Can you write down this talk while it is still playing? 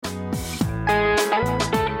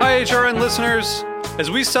HRN listeners.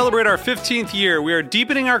 As we celebrate our 15th year, we are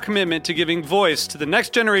deepening our commitment to giving voice to the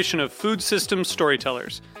next generation of food systems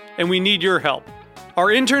storytellers, and we need your help. Our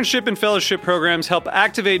internship and fellowship programs help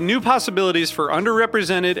activate new possibilities for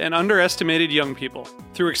underrepresented and underestimated young people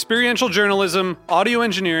through experiential journalism, audio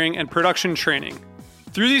engineering, and production training.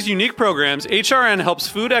 Through these unique programs, HRN helps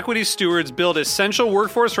food equity stewards build essential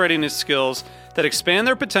workforce readiness skills that expand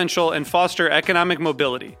their potential and foster economic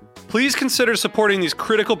mobility. Please consider supporting these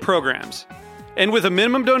critical programs. And with a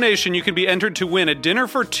minimum donation, you can be entered to win a dinner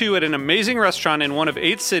for two at an amazing restaurant in one of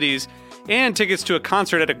 8 cities and tickets to a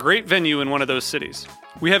concert at a great venue in one of those cities.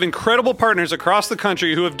 We have incredible partners across the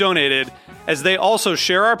country who have donated, as they also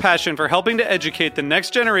share our passion for helping to educate the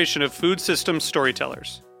next generation of food systems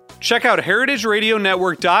storytellers. Check out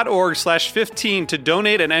heritageradionetwork.org/15 to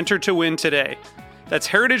donate and enter to win today. That's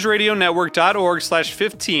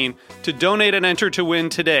heritageradionetwork.org/15 to donate and enter to win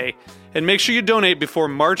today. And make sure you donate before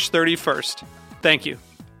March 31st. Thank you.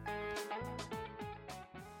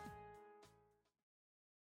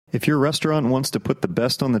 If your restaurant wants to put the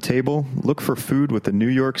best on the table, look for food with the New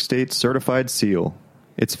York State Certified Seal.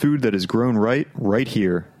 It's food that is grown right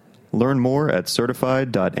here. Learn more at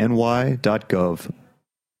certified.ny.gov.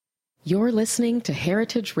 You're listening to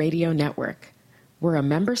Heritage Radio Network. We're a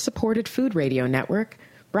member-supported food radio network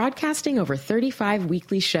broadcasting over 35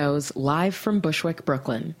 weekly shows live from Bushwick,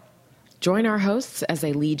 Brooklyn. Join our hosts as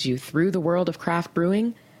they lead you through the world of craft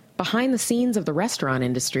brewing, behind the scenes of the restaurant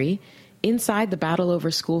industry, inside the battle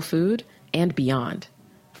over school food, and beyond.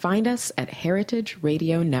 Find us at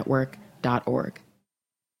heritageradionetwork.org.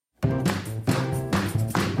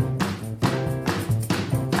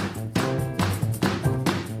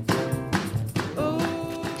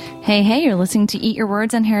 Hey, you're listening to Eat Your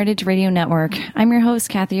Words on Heritage Radio Network. I'm your host,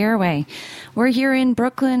 Cathy Erway. We're here in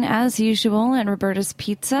Brooklyn, as usual, at Roberta's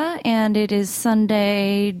Pizza, and it is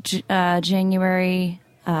Sunday, January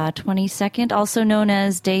 22nd, also known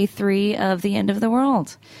as Day 3 of the End of the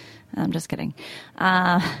World. I'm just kidding.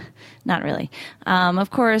 Not really. Of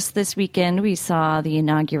course, this weekend we saw the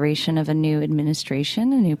inauguration of a new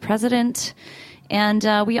administration, a new president. And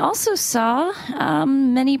we also saw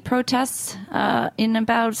many protests in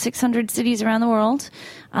about 600 cities around the world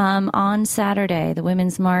on Saturday. The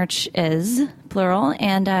Women's March is plural,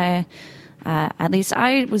 and at least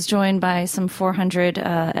I was joined by some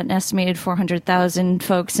an estimated 400,000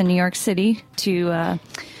 folks in New York City to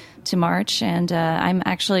march, and I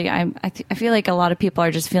feel like a lot of people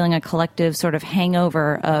are just feeling a collective sort of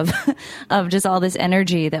hangover of just all this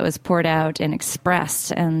energy that was poured out and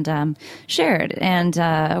expressed and shared and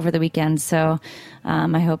over the weekend. So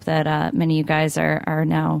I hope that many of you guys are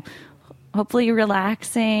now hopefully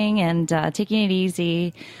relaxing and taking it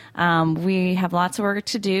easy. We have lots of work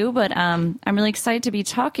to do, but I'm really excited to be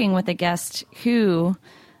talking with a guest who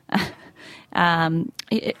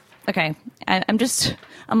okay,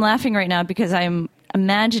 I'm laughing right now because I'm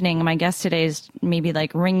imagining my guest today is maybe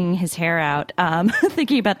like wringing his hair out,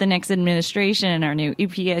 thinking about the next administration and our new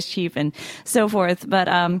EPS chief and so forth. But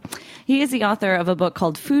he is the author of a book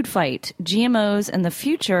called Food Fight: GMOs and the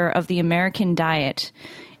Future of the American Diet.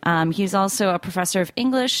 He's also a professor of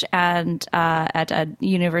English at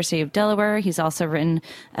University of Delaware. He's also written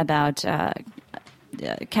about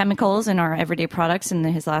chemicals in our everyday products in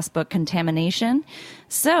his last book, Contamination.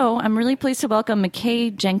 So I'm really pleased to welcome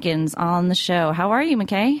McKay Jenkins on the show. How are you,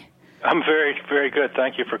 McKay? I'm very, very good.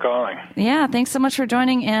 Thank you for calling. Yeah, thanks so much for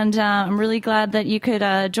joining. And I'm really glad that you could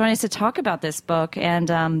join us to talk about this book. And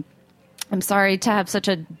I'm sorry to have such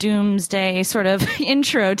a doomsday sort of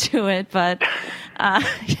intro to it, but,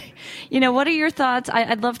 what are your thoughts?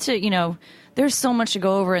 I'd love to, there's so much to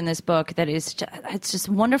go over in this book that it's just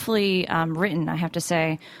wonderfully written, I have to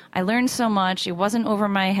say. I learned so much. It wasn't over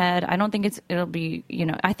my head. I don't think it'll be,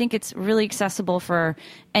 I think it's really accessible for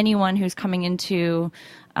anyone who's coming into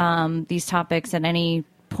these topics at any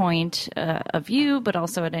point of view, but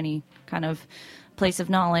also at any kind of place of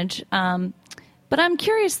knowledge. But I'm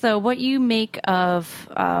curious, though, what you make of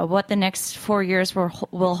what the next 4 years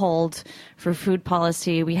will hold for food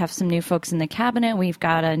policy. We have some new folks in the cabinet. We've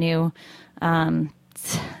got a new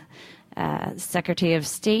Secretary of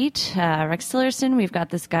State, Rex Tillerson. We've got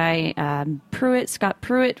this guy, Scott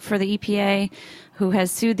Pruitt for the EPA, who has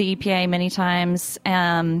sued the EPA many times.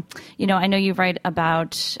 I know you write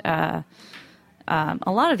about a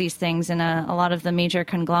lot of these things and a lot of the major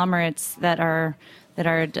conglomerates that are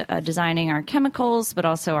designing our chemicals, but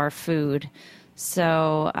also our food.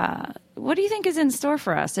 So what do you think is in store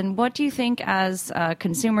for us? And what do you think as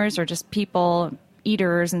consumers or just people,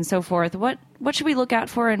 eaters and so forth, what should we look out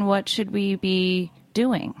for and what should we be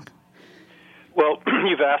doing? Well,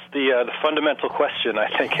 you've asked the fundamental question,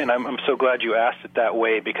 I think, and I'm so glad you asked it that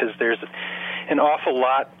way, because there's an awful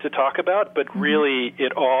lot to talk about, but really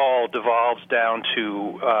it all devolves down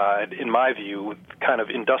to, in my view, kind of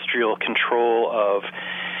industrial control of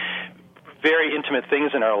very intimate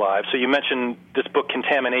things in our lives. So you mentioned this book,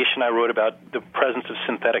 Contamination. I wrote about the presence of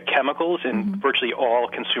synthetic chemicals in virtually all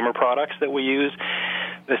consumer products that we use.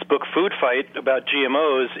 This book, Food Fight, about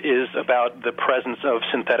GMOs, is about the presence of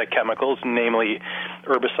synthetic chemicals, namely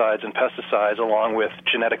herbicides and pesticides, along with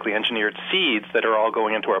genetically engineered seeds that are all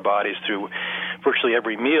going into our bodies through virtually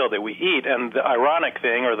every meal that we eat. And the ironic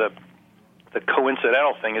thing, or the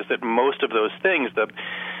coincidental thing, is that most of those things, the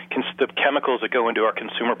chemicals that go into our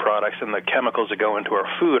consumer products and the chemicals that go into our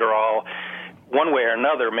food, are all, one way or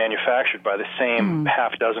another, manufactured by the same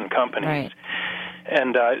half dozen companies. Right.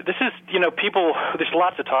 And this is, people, there's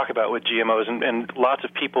lots to talk about with GMOs, and lots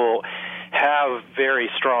of people have very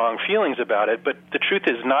strong feelings about it, but the truth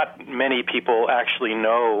is not many people actually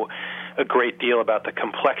know a great deal about the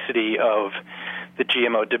complexity of the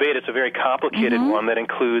GMO debate. It's a very complicated one that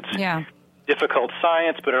includes difficult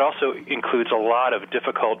science, but it also includes a lot of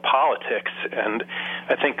difficult politics. And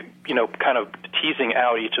I think, kind of teasing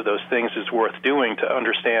out each of those things is worth doing to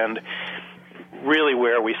understand really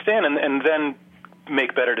where we stand, and then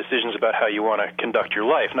make better decisions about how you want to conduct your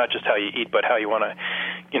life, not just how you eat, but how you want to,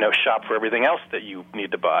 shop for everything else that you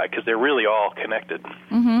need to buy, because they're really all connected.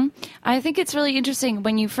 I think it's really interesting.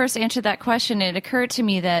 When you first answered that question, it occurred to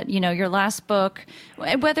me that, your last book,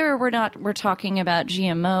 whether we're talking about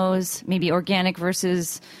GMOs, maybe organic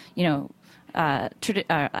versus, I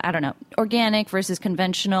don't know, organic versus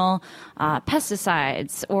conventional,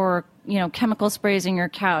 pesticides, or chemical sprays in your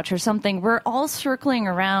couch or something, we're all circling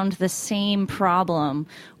around the same problem,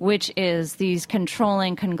 which is these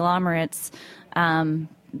controlling conglomerates,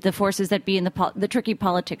 the forces that be in the tricky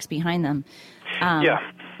politics behind them.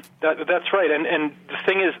 That's right. And the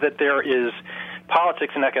thing is that there is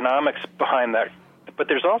politics and economics behind that, but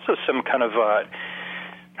there's also some kind of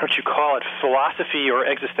what you call it, philosophy or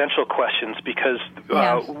existential questions, because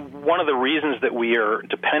one of the reasons that we are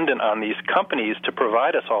dependent on these companies to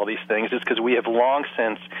provide us all these things is because we have long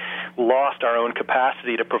since lost our own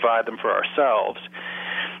capacity to provide them for ourselves.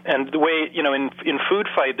 And the way, in Food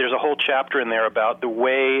Fight, there's a whole chapter in there about the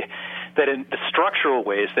way that the structural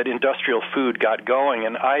ways that industrial food got going.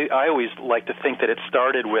 And I always like to think that it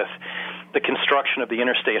started with the construction of the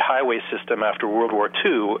interstate highway system after World War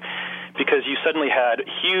II, because you suddenly had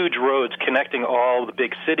huge roads connecting all the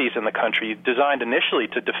big cities in the country, designed initially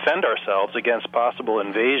to defend ourselves against possible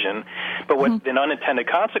invasion. But what an unintended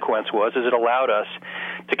consequence was is it allowed us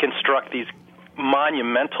to construct these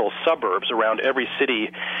monumental suburbs around every city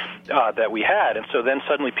that we had. And so then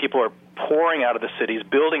suddenly people are pouring out of the cities,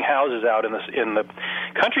 building houses out in the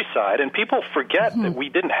countryside, and people forget that we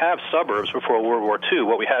didn't have suburbs before World War II.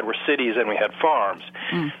 What we had were cities and we had farms.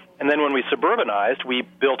 And then when we suburbanized, we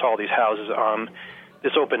built all these houses on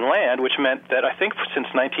this open land, which meant that I think since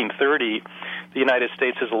 1930, the United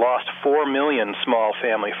States has lost 4 million small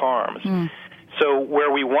family farms. So where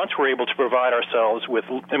we once were able to provide ourselves with,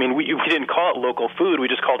 we didn't call it local food, we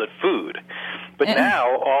just called it food. But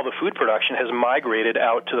now all the food production has migrated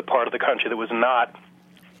out to the part of the country that was not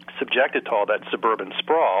subjected to all that suburban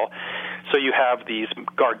sprawl. So you have these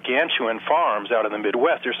gargantuan farms out in the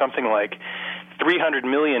Midwest. There's something like 300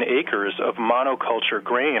 million acres of monoculture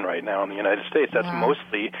grain right now in the United States. That's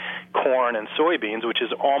mostly corn and soybeans, which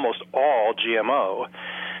is almost all GMO.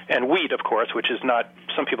 And wheat, of course, which is not,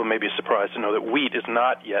 some people may be surprised to know that wheat is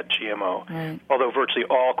not yet GMO, although virtually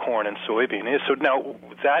all corn and soybean is. So now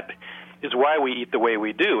that is why we eat the way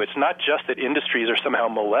we do. It's not just that industries are somehow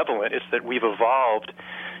malevolent, it's that we've evolved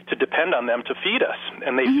to depend on them to feed us.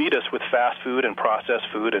 And they feed us with fast food and processed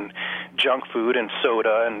food and junk food and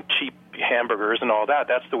soda and cheap hamburgers and all that.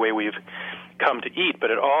 That's the way we've come to eat.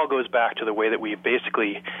 But it all goes back to the way that we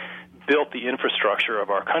basically built the infrastructure of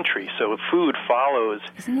our country. So food follows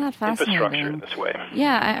infrastructure in this way.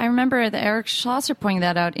 Yeah, I remember that Eric Schlosser pointing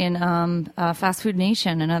that out in Fast Food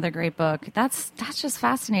Nation, another great book. That's just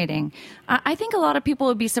fascinating. I think a lot of people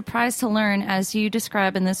would be surprised to learn, as you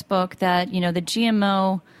describe in this book, that, the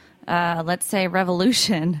GMO, let's say,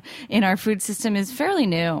 revolution in our food system is fairly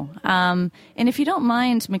new. And if you don't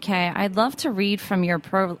mind, McKay, I'd love to read from your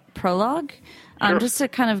prologue. Just to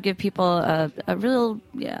kind of give people a real,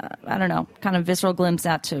 kind of visceral glimpse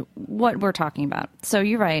out to what we're talking about. So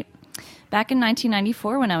you write, back in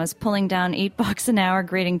 1994, when I was pulling down $8 an hour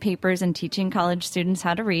grading papers and teaching college students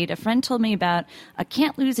how to read, a friend told me about a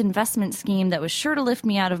can't-lose investment scheme that was sure to lift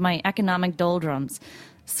me out of my economic doldrums.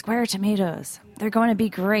 Square tomatoes. They're going to be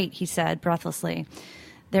great, he said breathlessly.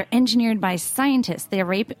 They're engineered by scientists. They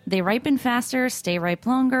ripen faster, stay ripe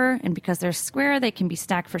longer, and because they're square, they can be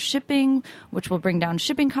stacked for shipping, which will bring down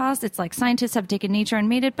shipping costs. It's like scientists have taken nature and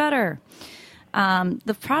made it better.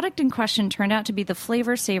 The product in question turned out to be the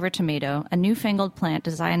Flavor Saver tomato, a newfangled plant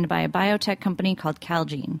designed by a biotech company called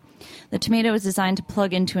Calgene. The tomato was designed to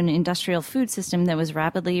plug into an industrial food system that was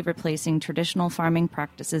rapidly replacing traditional farming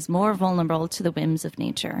practices more vulnerable to the whims of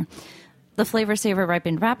nature. The Flavor Saver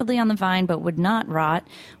ripened rapidly on the vine but would not rot,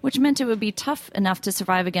 which meant it would be tough enough to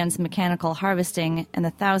survive against mechanical harvesting and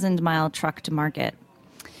the 1,000-mile truck to market.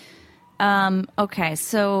 Okay,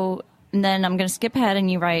 so... And then I'm going to skip ahead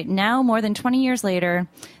and you write, now, more than 20 years later,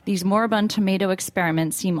 these moribund tomato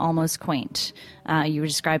experiments seem almost quaint. You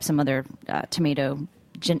describe some other tomato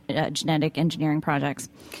genetic engineering projects.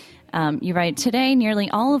 You write, today, nearly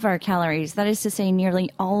all of our calories, that is to say,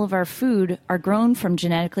 nearly all of our food, are grown from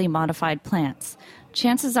genetically modified plants.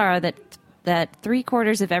 Chances are that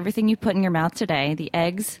 3/4 of everything you put in your mouth today, the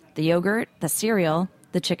eggs, the yogurt, the cereal,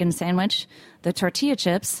 the chicken sandwich, the tortilla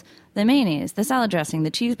chips, the mayonnaise, the salad dressing,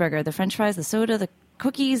 the cheeseburger, the french fries, the soda, the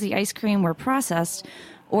cookies, the ice cream were processed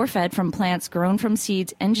or fed from plants grown from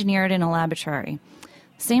seeds engineered in a laboratory.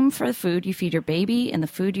 Same for the food you feed your baby and the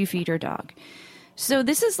food you feed your dog. So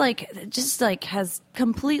this is has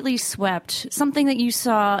completely swept something that you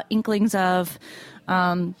saw inklings of,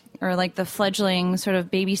 or like the fledgling sort of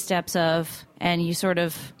baby steps of, and you sort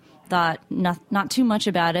of thought not too much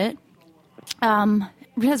about it.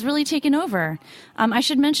 Has really taken over. I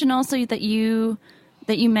should mention also that you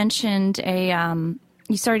mentioned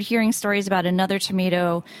you started hearing stories about another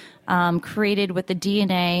tomato created with the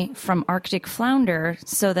DNA from Arctic flounder,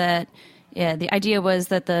 so that the idea was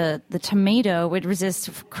that the tomato would resist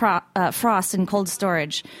frost in cold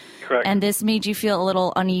storage. Correct. And this made you feel a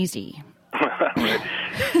little uneasy. Right.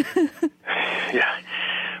 Yeah.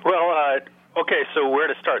 Well, okay, so where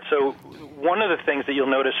to start? So one of the things that you'll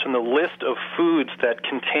notice from the list of foods that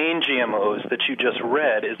contain GMOs that you just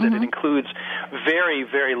read is that it includes very,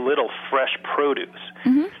 very little fresh produce.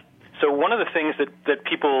 Mm-hmm. So one of the things that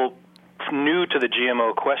people new to the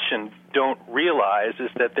GMO question don't realize is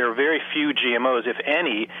that there are very few GMOs, if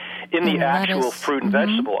any, in the actual fruit and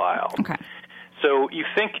vegetable aisle. Okay. So you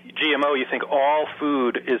think GMO, you think all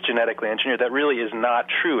food is genetically engineered. That really is not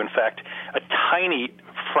true. In fact, a tiny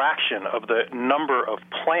fraction of the number of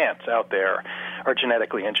plants out there are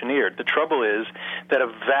genetically engineered. The trouble is that a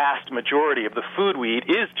vast majority of the food we eat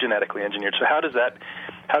is genetically engineered. So how does that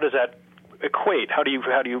equate? How do you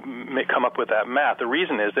come up with that math? The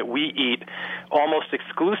reason is that we eat almost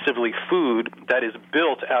exclusively food that is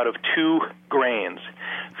built out of 2 grains.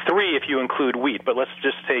 3 if you include wheat, but let's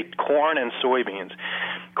just say corn and soybeans.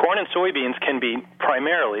 Corn and soybeans can be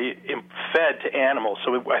primarily fed to animals.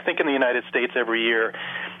 So I think in the United States every year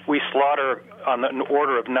we slaughter on the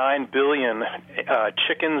order of 9 billion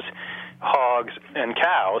chickens, hogs, and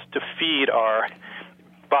cows to feed our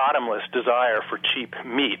bottomless desire for cheap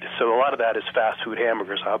meat. So a lot of that is fast food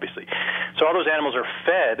hamburgers, obviously. So all those animals are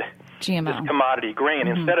fed GMO. This commodity grain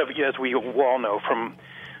instead of, as we all know from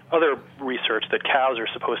other research, that cows are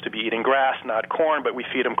supposed to be eating grass, not corn, but we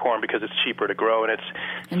feed them corn because it's cheaper to grow and it's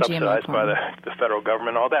subsidized by the federal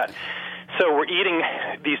government and all that. So we're eating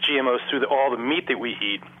these GMOs through all the meat that we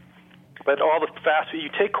eat. But all the fast food, you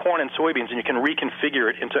take corn and soybeans and you can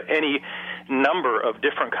reconfigure it into any number of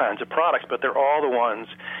different kinds of products, but they're all the ones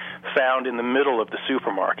found in the middle of the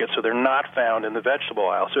supermarket, so they're not found in the vegetable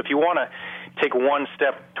aisle. So if you want to take one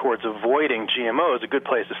step towards avoiding GMOs, a good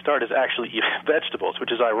place to start is actually eat vegetables,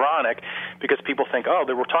 which is ironic because people think, oh,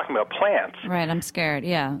 we're talking about plants. Right, I'm scared,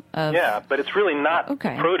 yeah. Yeah, but it's really not the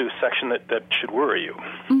produce section that should worry you.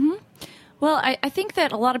 Mm-hmm. Well, I think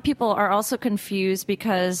that a lot of people are also confused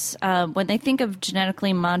because when they think of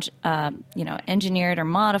genetically engineered or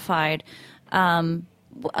modified,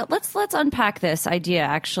 let's unpack this idea,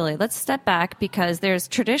 actually. Let's step back because there's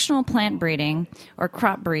traditional plant breeding or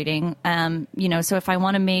crop breeding. So if I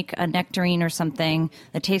want to make a nectarine or something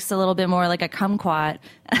that tastes a little bit more like a kumquat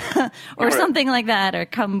or something like that, or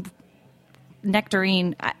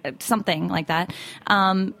nectarine, something like that,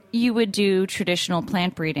 you would do traditional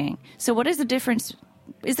plant breeding. So what is the difference?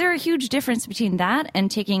 Is there a huge difference between that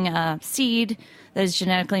and taking a seed that is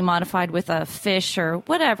genetically modified with a fish or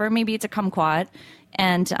whatever, maybe it's a kumquat,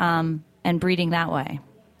 and breeding that way?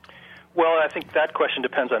 Well, I think that question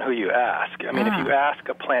depends on who you ask. I mean, if you ask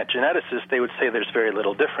a plant geneticist, they would say there's very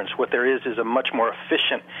little difference. What there is a much more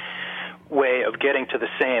efficient way of getting to the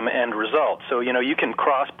same end result. So, you can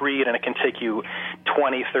crossbreed and it can take you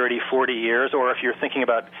 20, 30, 40 years, or if you're thinking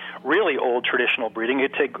about really old traditional breeding,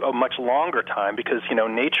 it'd take a much longer time because,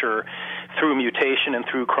 nature through mutation and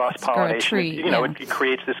through cross-pollination, it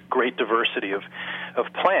creates this great diversity of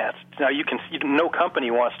plants. Now, no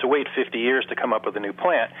company wants to wait 50 years to come up with a new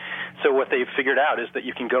plant. So what they've figured out is that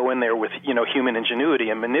you can go in there with, human ingenuity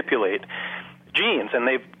and manipulate genes, and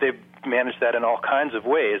they've managed that in all kinds of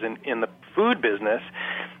ways. In the food business,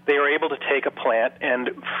 they are able to take a plant and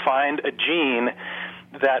find a gene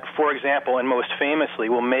that, for example, and most famously,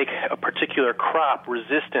 will make a particular crop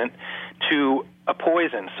resistant to a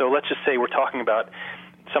poison. So let's just say we're talking about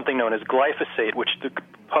something known as glyphosate, which the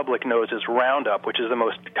public knows as Roundup, which is the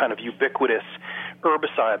most kind of ubiquitous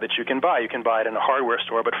herbicide that you can buy. You can buy it in a hardware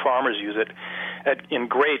store, but farmers use it in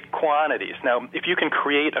great quantities. Now, if you can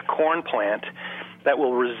create a corn plant that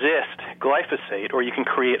will resist glyphosate, or you can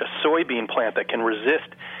create a soybean plant that can resist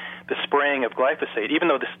the spraying of glyphosate, even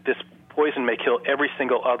though this poison may kill every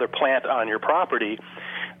single other plant on your property,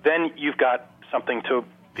 then you've got something to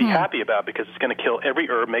be happy about, because it's going to kill every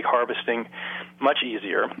herb, make harvesting much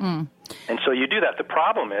easier. And so you do that. The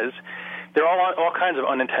problem is there are all kinds of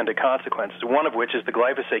unintended consequences, one of which is the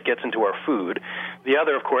glyphosate gets into our food. The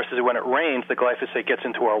other, of course, is when it rains, the glyphosate gets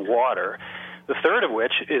into our water. The third of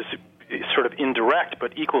which is sort of indirect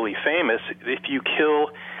but equally famous. If you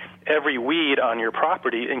kill every weed on your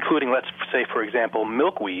property, including, let's say, for example,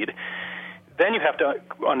 milkweed, then you have to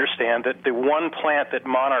understand that the one plant that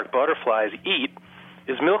monarch butterflies eat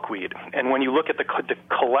is milkweed. And when you look at the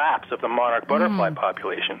collapse of the monarch butterfly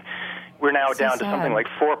population, we're now down to something like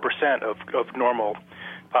 4% of normal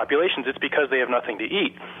populations. It's because they have nothing to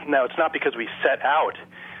eat. Now, it's not because we set out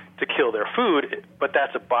to kill their food, but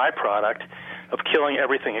that's a byproduct of killing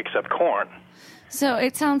everything except corn. So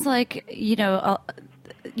it sounds like,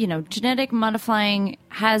 genetic modifying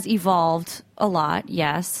has evolved a lot,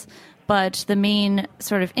 yes, but the main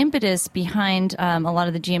sort of impetus behind a lot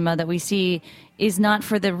of the GMO that we see is not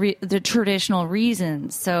for the traditional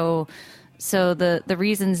reasons. So the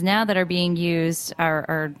reasons now that are being used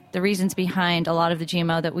are the reasons behind a lot of the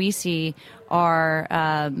GMO that we see are,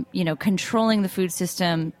 controlling the food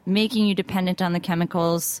system, making you dependent on the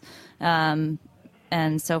chemicals, and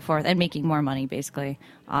so forth, and making more money basically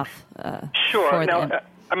off. Sure. Now,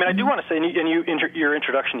 I do want to say, and your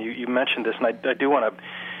introduction, you mentioned this, and I do want to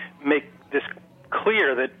make this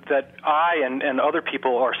clear that I and other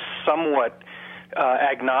people are somewhat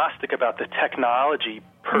agnostic about the technology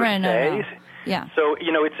per se. No. Yeah. So,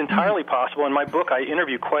 it's entirely possible. In my book, I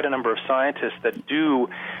interview quite a number of scientists that do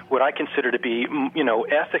what I consider to be,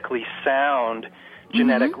 ethically sound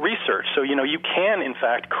genetic research. So, you can, in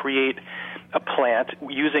fact, create a plant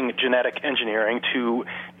using genetic engineering to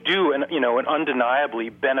do an undeniably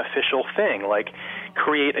beneficial thing, like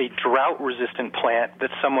create a drought-resistant plant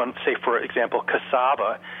that someone, say, for example,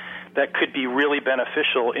 cassava, that could be really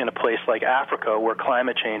beneficial in a place like Africa where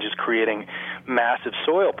climate change is creating massive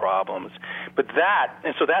soil problems.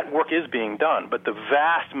 So that work is being done, but the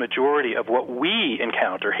vast majority of what we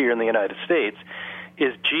encounter here in the United States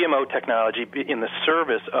is GMO technology in the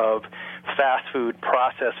service of fast food,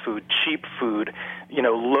 processed food, cheap food,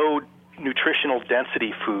 low nutritional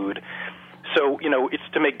density food. So, it's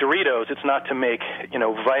to make Doritos, it's not to make,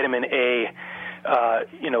 vitamin A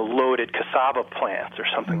loaded cassava plants or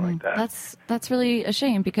something like that. That's really a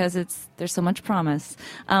shame, because there's so much promise.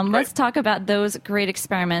 Let's talk about those great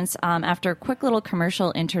experiments after a quick little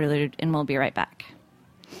commercial interlude, and we'll be right back.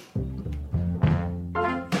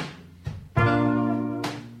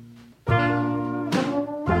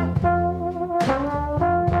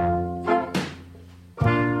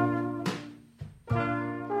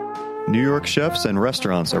 New York chefs and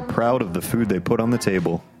restaurants are proud of the food they put on the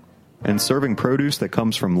table. And serving produce that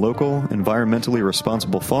comes from local, environmentally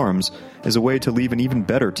responsible farms is a way to leave an even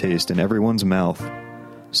better taste in everyone's mouth.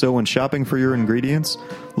 So when shopping for your ingredients,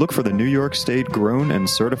 look for the New York State Grown and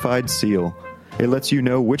Certified seal. It lets you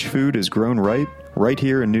know which food is grown right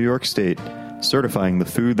here in New York State, certifying the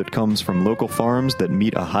food that comes from local farms that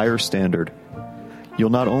meet a higher standard. You'll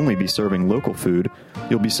not only be serving local food,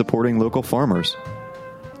 you'll be supporting local farmers.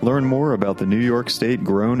 Learn more about the New York State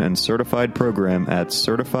Grown and Certified program at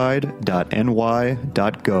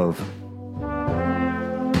certified.ny.gov.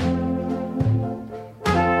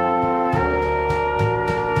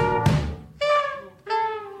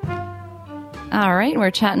 All right, we're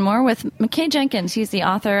chatting more with McKay Jenkins. He's the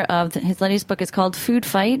author of his latest book. It's called Food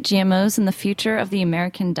Fight: GMOs and the Future of the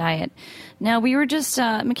American Diet. Now, we were just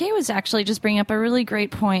McKay was actually just bringing up a really great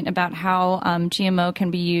point about how GMO can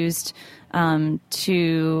be used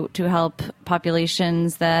to help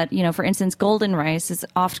populations that, for instance, golden rice is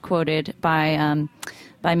oft quoted by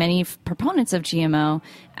many proponents of GMO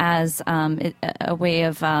as a way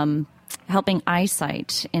of helping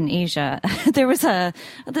eyesight in Asia. There was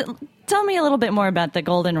tell me a little bit more about the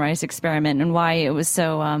golden rice experiment and why it was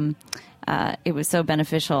so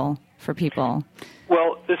beneficial for people.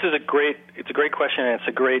 Well, it's a great question, and it's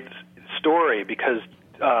a great story because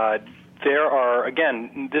there are,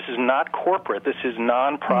 again, this is not corporate, this is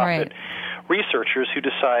nonprofit researchers who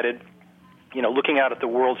decided, looking out at the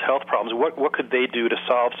world's health problems, what could they do to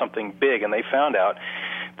solve something big? And they found out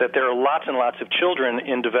that there are lots and lots of children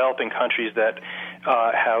in developing countries that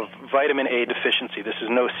have vitamin A deficiency. This is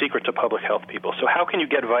no secret to public health people. So how can you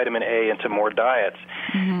get vitamin A into more diets?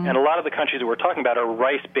 Mm-hmm. And a lot of the countries that we're talking about are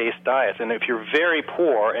rice-based diets. And if you're very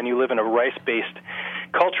poor and you live in a rice-based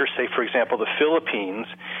culture, say, for example, the Philippines,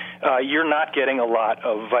 you're not getting a lot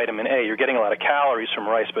of vitamin A. You're getting a lot of calories from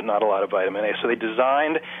rice, but not a lot of vitamin A. So they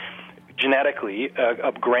designed genetically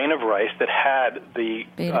a grain of rice that had the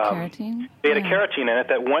beta-carotene in it,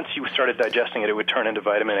 that once you started digesting it, it would turn into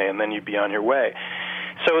vitamin A, and then you'd be on your way.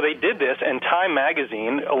 So they did this, and Time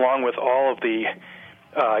magazine, along with all of the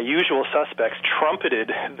usual suspects,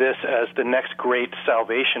 trumpeted this as the next great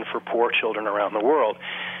salvation for poor children around the world.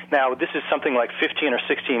 Now, this is something like 15 or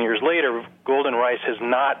 16 years later. Golden rice has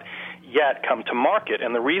not yet come to market,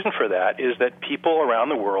 and the reason for that is that people around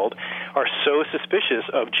the world are so suspicious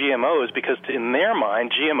of GMOs because in their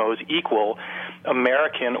mind, GMOs equal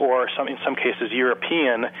American or in some cases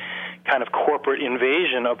European kind of corporate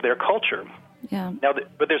invasion of their culture. Yeah. Now,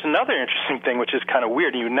 but there's another interesting thing which is kind of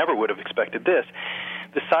weird, and you never would have expected this.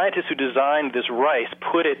 The scientists who designed this rice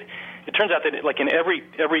put it. It turns out that, like in every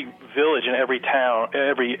village in every town,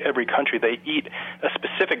 every country, they eat a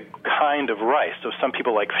specific kind of rice. So some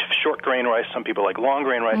people like short grain rice, some people like long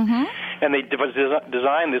grain rice, and they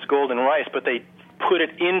designed this golden rice, but they put it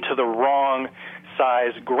into the wrong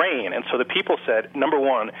size grain. And so the people said, number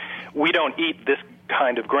one, we don't eat this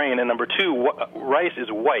kind of grain, and number two, rice is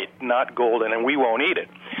white, not golden, and we won't eat it.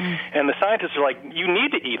 And the scientists are like, you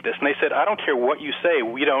need to eat this. And they said, I don't care what you say,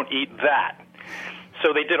 we don't eat that.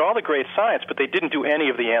 So they did all the great science, but they didn't do any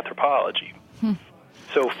of the anthropology.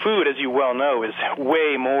 So food, as you well know, is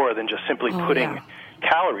way more than just simply putting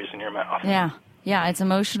calories in your mouth. Yeah, it's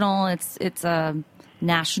emotional. It's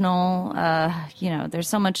national. There's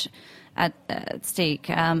so much at stake.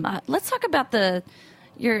 Let's talk about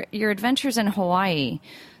your adventures in Hawaii.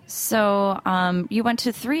 So you went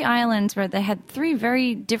to 3 islands where they had 3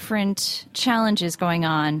 very different challenges going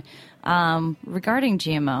on regarding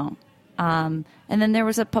GMO. And then there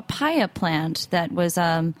was a papaya plant that was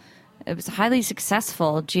it was a highly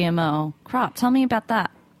successful GMO crop. Tell me about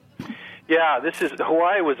that. Yeah,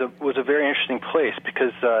 Hawaii was a very interesting place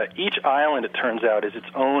because each island, it turns out, is its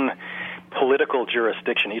own political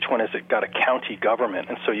jurisdiction. Each one has got a county government,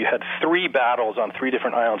 and so you had 3 battles on 3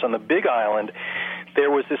 different islands. On the Big Island,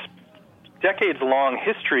 there was this decades-long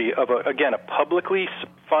history of, a publicly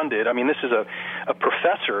funded, this is a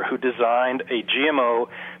professor who designed a GMO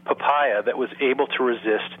papaya that was able to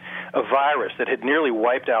resist a virus that had nearly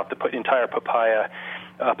wiped out the entire papaya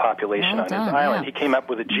population on his island. He came up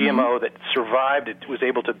with a GMO that survived. It was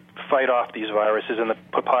able to fight off these viruses, and the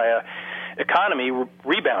papaya economy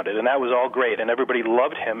rebounded, and that was all great, and everybody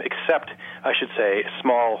loved him, except, I should say,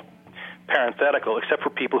 small parenthetical, except for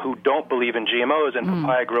people who don't believe in GMOs, and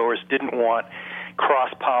papaya growers didn't want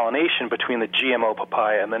cross-pollination between the GMO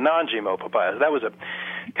papaya and the non-GMO papayas. That was a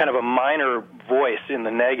kind of a minor voice in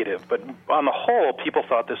the negative, but on the whole, people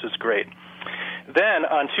thought this was great. Then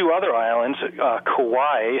on 2 other islands,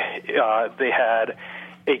 Kauai, they had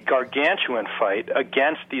a gargantuan fight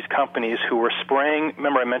against these companies who were spraying.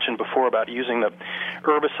 Remember I mentioned before about using the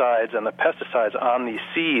herbicides and the pesticides on these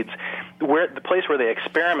seeds. The place where they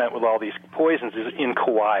experiment with all these poisons is in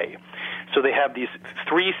Kauai. So they have these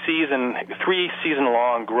 3 season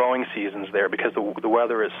long growing seasons there because the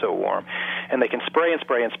weather is so warm. And they can spray and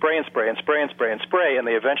spray and spray and spray and spray and spray and spray, and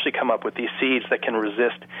they eventually come up with these seeds that can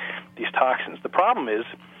resist these toxins. The problem is,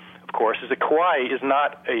 of course, is that Kauai is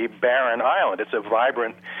not a barren island. It's a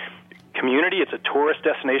vibrant community. It's a tourist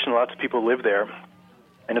destination. Lots of people live there.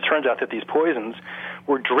 And it turns out that these poisons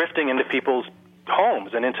were drifting into people's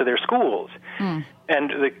homes and into their schools.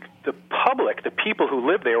 And the public, the people who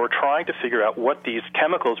lived there, were trying to figure out what these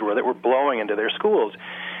chemicals were that were blowing into their schools.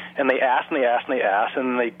 And they asked and they asked and they asked,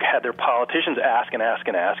 and they had their politicians ask and ask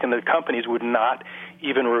and ask, and the companies would not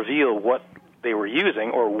even reveal what they were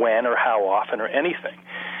using or when or how often or anything.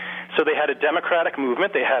 So they had a democratic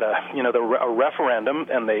movement. They had a referendum,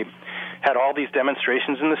 and they had all these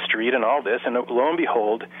demonstrations in the street and all this. And lo and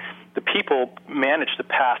behold, the people managed to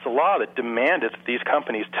pass a law that demanded that these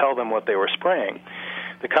companies tell them what they were spraying.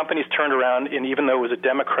 The companies turned around, and even though it was a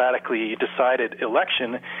democratically decided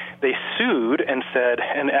election, they sued and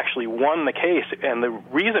actually won the case. And the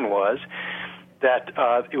reason was that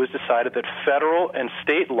it was decided that federal and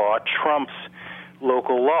state law trumps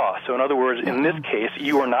local law. So in other words, in this case,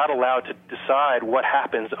 you are not allowed to decide what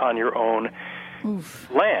happens on your own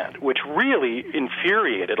land, which really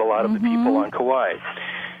infuriated a lot of the people on Kauai.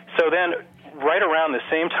 So then, right around the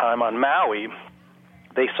same time on Maui,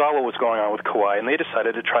 they saw what was going on with Kauai, and they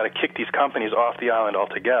decided to try to kick these companies off the island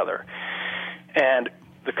altogether. And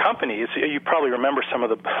the companies, you probably remember some of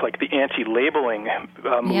the anti-labeling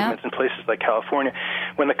movements in places like California.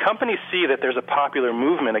 When the companies see that there's a popular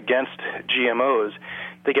movement against GMOs,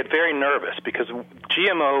 they get very nervous because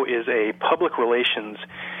GMO is a public relations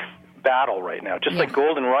battle right now. Just like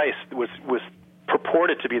golden rice was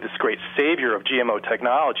purported to be this great savior of GMO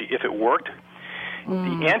technology. If it worked,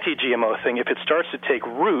 the anti-GMO thing, if it starts to take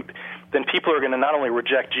root, then people are going to not only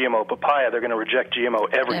reject GMO papaya, they're going to reject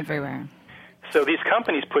GMO everywhere. So these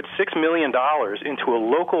companies put $6 million into a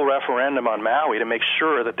local referendum on Maui to make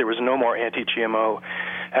sure that there was no more anti-GMO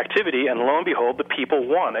activity, and lo and behold, the people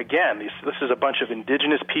won. Again, this is a bunch of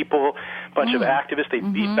indigenous people, a bunch of activists. They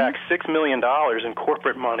beat back $6 million in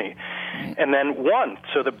corporate money and then won.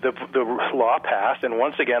 So the law passed, and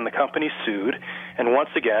once again, the company sued, and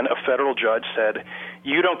once again, a federal judge said,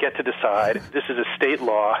 you don't get to decide. This is a state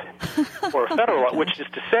law or a federal law, which is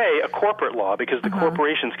to say a corporate law, because the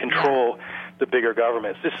corporations control the bigger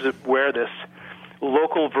governments. This is where this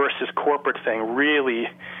local versus corporate thing really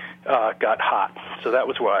got hot. So that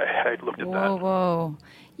was why I looked at that. Whoa.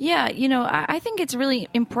 Yeah, I think it's really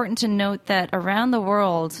important to note that around the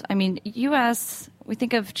world, I mean, U.S., we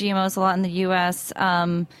think of GMOs a lot in the U.S.,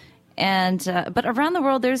 but around the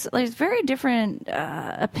world, there's very different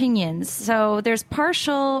opinions. So there's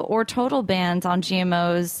partial or total bans on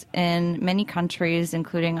GMOs in many countries,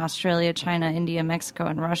 including Australia, China, India, Mexico,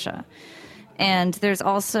 and Russia. And there's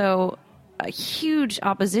also a huge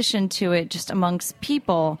opposition to it just amongst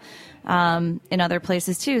people in other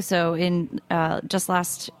places too. So in just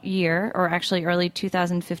last year, or actually early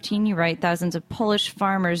 2015, you write, thousands of Polish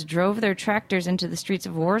farmers drove their tractors into the streets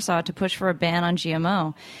of Warsaw to push for a ban on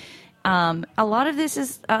GMO. A lot of this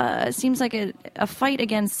seems like a fight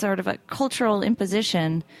against sort of a cultural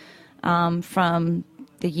imposition from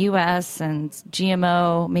the U.S. and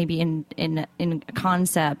GMO, maybe in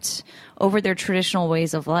concept, over their traditional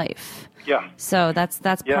ways of life. Yeah. So that's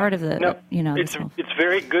part of the It's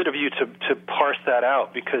very good of you to parse that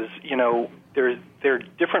out, because there are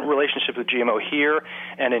different relationships with GMO here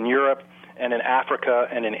and in Europe and in Africa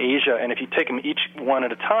and in Asia, and if you take them each one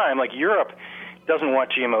at a time, like Europe doesn't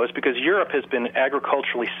want GMOs because Europe has been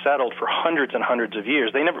agriculturally settled for hundreds and hundreds of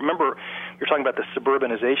years. They never, remember, you're talking about the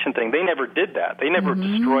suburbanization thing. They never did that. They never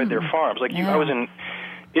destroyed their farms. I was in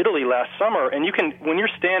Italy last summer, and you can, when you're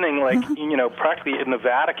standing practically in the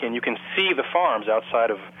Vatican, you can see the farms outside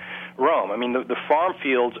of Rome. I mean, the farm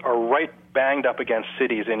fields are right banged up against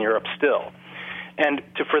cities in Europe still. And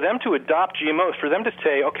for them to adopt GMOs, for them to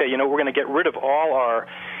say, okay, we're going to get rid of all our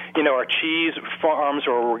cheese farms,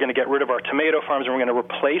 or we're going to get rid of our tomato farms, and we're going to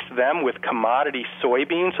replace them with commodity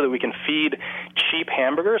soybeans so that we can feed cheap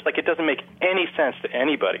hamburgers. It doesn't make any sense to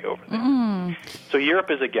anybody over there. So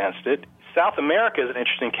Europe is against it. South America is an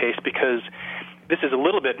interesting case because this is a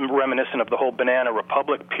little bit reminiscent of the whole Banana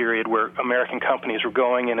Republic period, where American companies were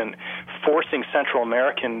going in and forcing Central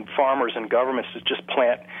American farmers and governments to just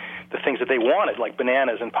plant the things that they wanted, like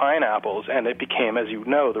bananas and pineapples, and it became, as you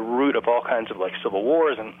know, the root of all kinds of civil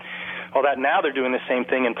wars and all that. Now they're doing the same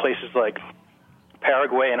thing in places like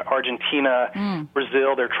Paraguay and Argentina,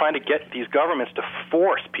 Brazil. They're trying to get these governments to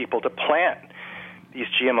force people to plant these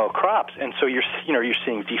GMO crops, and so you're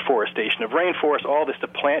seeing deforestation of rainforests, all this to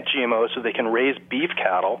plant GMOs so they can raise beef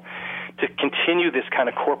cattle, to continue this kind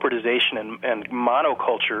of corporatization and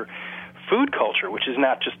monoculture food culture, which is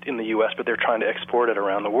not just in the U.S., but they're trying to export it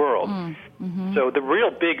around the world. So the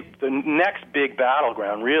next big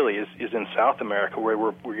battleground really is in South America,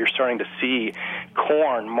 where you're starting to see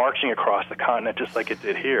corn marching across the continent just like it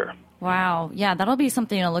did here. Wow. Yeah, that'll be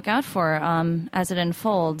something to look out for as it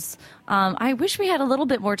unfolds. I wish we had a little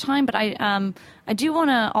bit more time, but I do want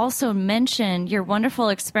to also mention your wonderful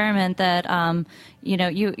experiment that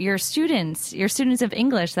your students of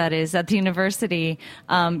English, that is, at the university,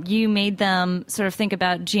 you made them sort of think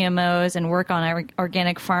about GMOs and work on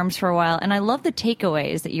organic farms for a while. And I love the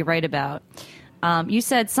takeaways that you write about. You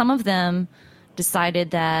said some of them decided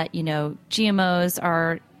that GMOs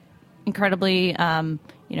are incredibly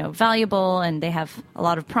valuable, and they have a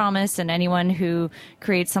lot of promise, and anyone who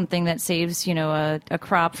creates something that saves, a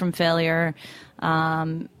crop from failure,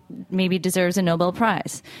 maybe deserves a Nobel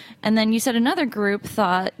Prize. And then you said another group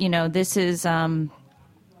thought, this is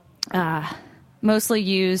mostly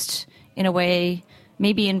used in a way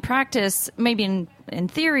maybe in practice, maybe in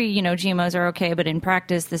theory, GMOs are okay, but in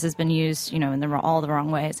practice, this has been used, in all the wrong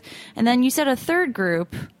ways. And then you said a third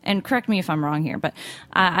group, and correct me if I'm wrong here, but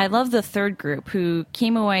I love the third group who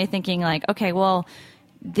came away thinking like, okay, well,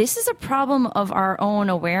 this is a problem of our own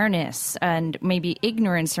awareness and maybe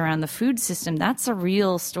ignorance around the food system. That's a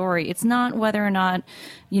real story. It's not whether or not,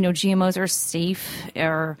 GMOs are safe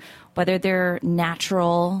or whether they're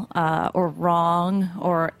natural or wrong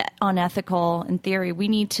or unethical in theory. We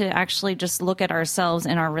need to actually just look at ourselves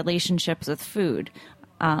and our relationships with food.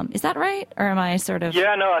 Is that right? Or am I sort of...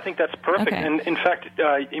 Yeah, no, I think that's perfect. Okay. And in fact,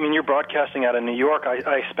 you're broadcasting out of New York.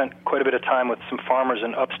 I spent quite a bit of time with some farmers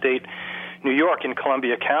in upstate New York in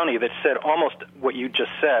Columbia County that said almost what you just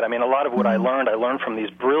said. I mean, a lot of what I learned from these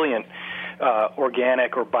brilliant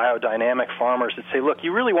organic or biodynamic farmers that say, look,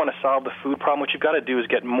 you really want to solve the food problem. What you've got to do is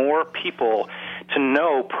get more people to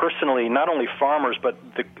know personally, not only farmers, but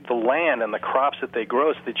the land and the crops that they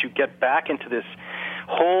grow, so that you get back into this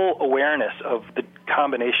whole awareness of the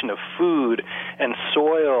combination of food and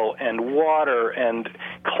soil and water and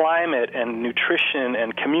climate and nutrition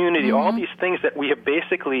and community, all these things that we have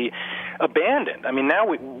basically abandoned. I mean, now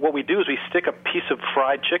what we do is we stick a piece of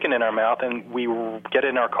fried chicken in our mouth and we get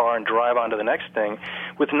in our car and drive on to the next thing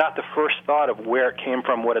with not the first thought of where it came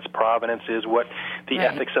from, what its provenance is, what the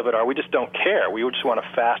ethics of it are. We just don't care. We just want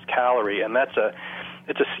a fast calorie, and it's a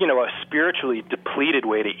spiritually depleted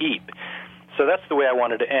way to eat. So that's the way I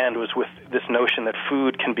wanted to end, was with this notion that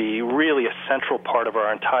food can be really a central part of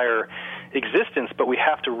our entire existence, but we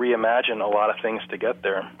have to reimagine a lot of things to get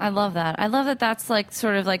there. I love that. I love that that's like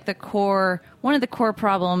sort of like one of the core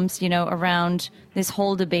problems, around this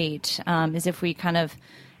whole debate, is if we kind of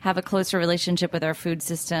have a closer relationship with our food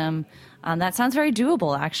system. That sounds very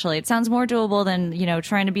doable, actually. It sounds more doable than,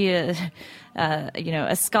 trying to be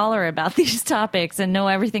a scholar about these topics and know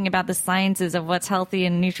everything about the sciences of what's healthy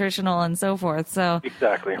and nutritional and so forth. So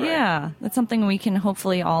exactly right. Yeah, that's something we can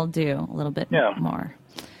hopefully all do a little bit more.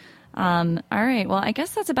 All right. Well, I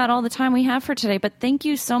guess that's about all the time we have for today. But thank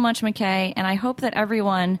you so much, McKay. And I hope that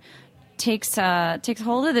everyone takes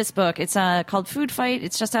hold of this book. It's called Food Fight.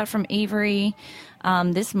 It's just out from Avery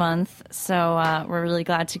this month. So we're really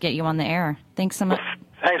glad to get you on the air. Thanks so much.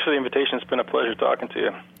 Thanks for the invitation. It's been a pleasure talking to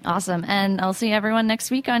you. Awesome. And I'll see everyone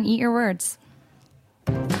next week on Eat Your Words.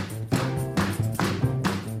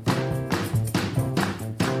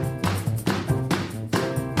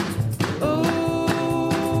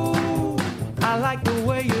 I like the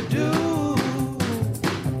way you do.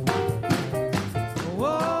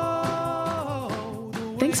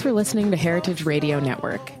 Thanks for listening to Heritage Radio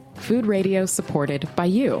Network, food radio supported by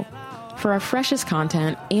you. For our freshest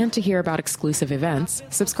content and to hear about exclusive events,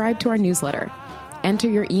 subscribe to our newsletter. Enter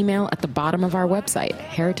your email at the bottom of our website,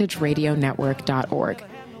 heritageradionetwork.org.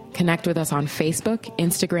 Connect with us on Facebook,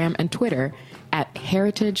 Instagram, and Twitter at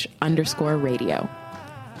heritage_radio.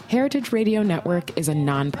 Heritage Radio Network is a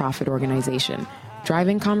nonprofit organization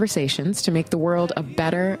driving conversations to make the world a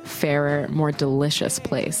better, fairer, more delicious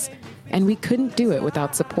place. And we couldn't do it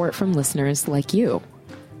without support from listeners like you.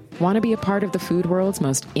 Want to be a part of the food world's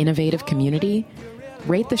most innovative community?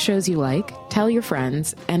 Rate the shows you like, tell your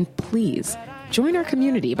friends, and please join our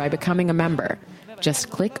community by becoming a member. Just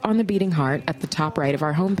click on the beating heart at the top right of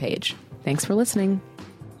our homepage. Thanks for listening.